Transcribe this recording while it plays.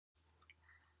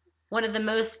One of the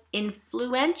most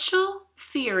influential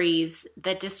theories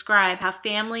that describe how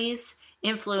families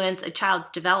influence a child's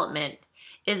development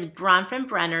is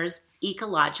Bronfenbrenner's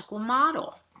ecological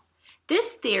model.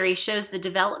 This theory shows the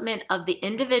development of the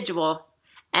individual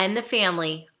and the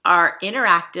family are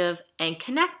interactive and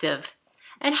connective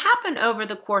and happen over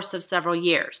the course of several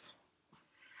years.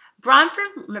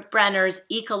 Bronfenbrenner's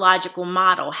ecological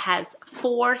model has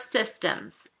four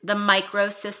systems: the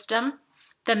microsystem,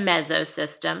 the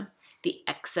mesosystem, the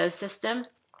exosystem,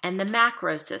 and the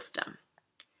macrosystem.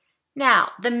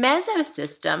 Now, the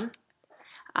mesosystem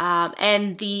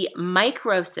and the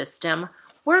microsystem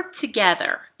work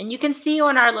together. And you can see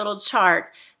on our little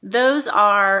chart, those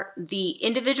are the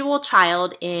individual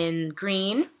child in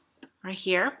green right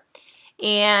here,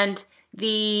 and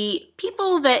the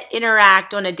people that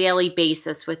interact on a daily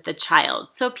basis with the child.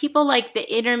 So people like the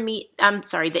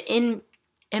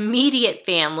immediate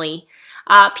family,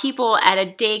 people at a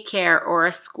daycare or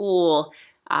a school,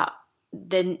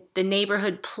 the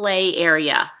neighborhood play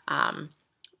area.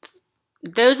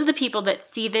 Those are the people that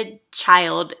see the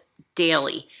child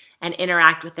daily and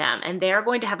interact with them, and they're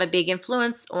going to have a big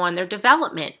influence on their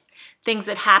development. Things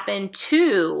that happen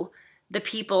to the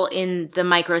people in the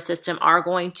microsystem are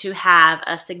going to have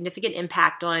a significant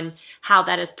impact on how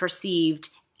that is perceived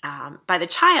by the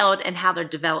child and how their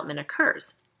development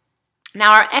occurs.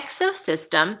 Now, our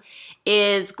exosystem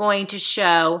is going to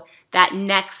show that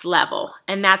next level,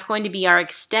 and that's going to be our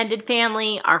extended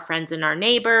family, our friends and our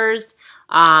neighbors,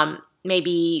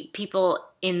 maybe people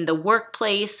in the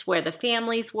workplace where the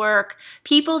families work,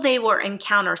 people they will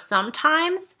encounter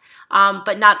sometimes,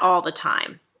 but not all the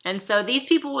time. And so these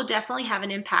people will definitely have an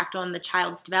impact on the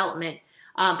child's development,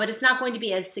 but it's not going to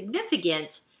be as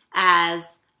significant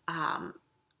as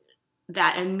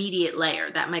that immediate layer,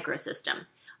 that microsystem.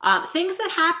 Things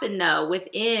that happen, though,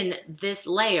 within this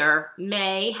layer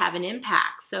may have an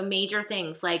impact. So major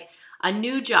things like a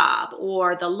new job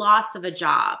or the loss of a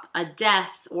job, a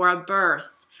death or a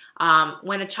birth,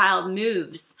 when a child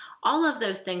moves, all of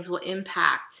those things will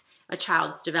impact a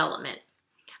child's development.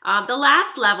 The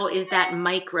last level is that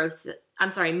macrosystem,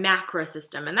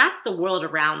 and that's the world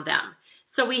around them.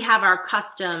 So we have our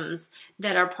customs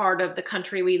that are part of the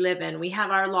country we live in. We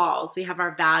have our laws, we have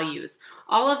our values.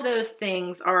 All of those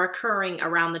things are occurring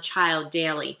around the child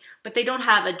daily, but they don't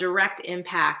have a direct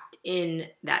impact in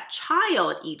that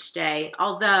child each day,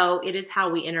 although it is how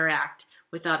we interact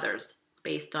with others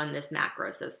based on this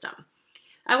macro system.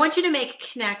 I want you to make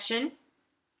a connection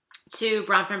to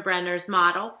Bronfenbrenner's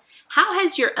model. How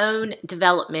has your own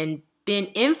development been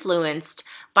influenced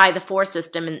by the four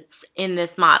systems in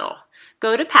this model?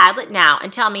 Go to Padlet now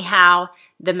and tell me how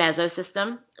the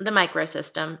mesosystem, the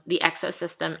microsystem, the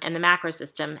exosystem, and the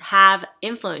macrosystem have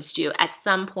influenced you at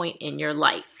some point in your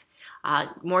life.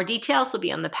 More details will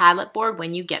be on the Padlet board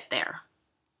when you get there.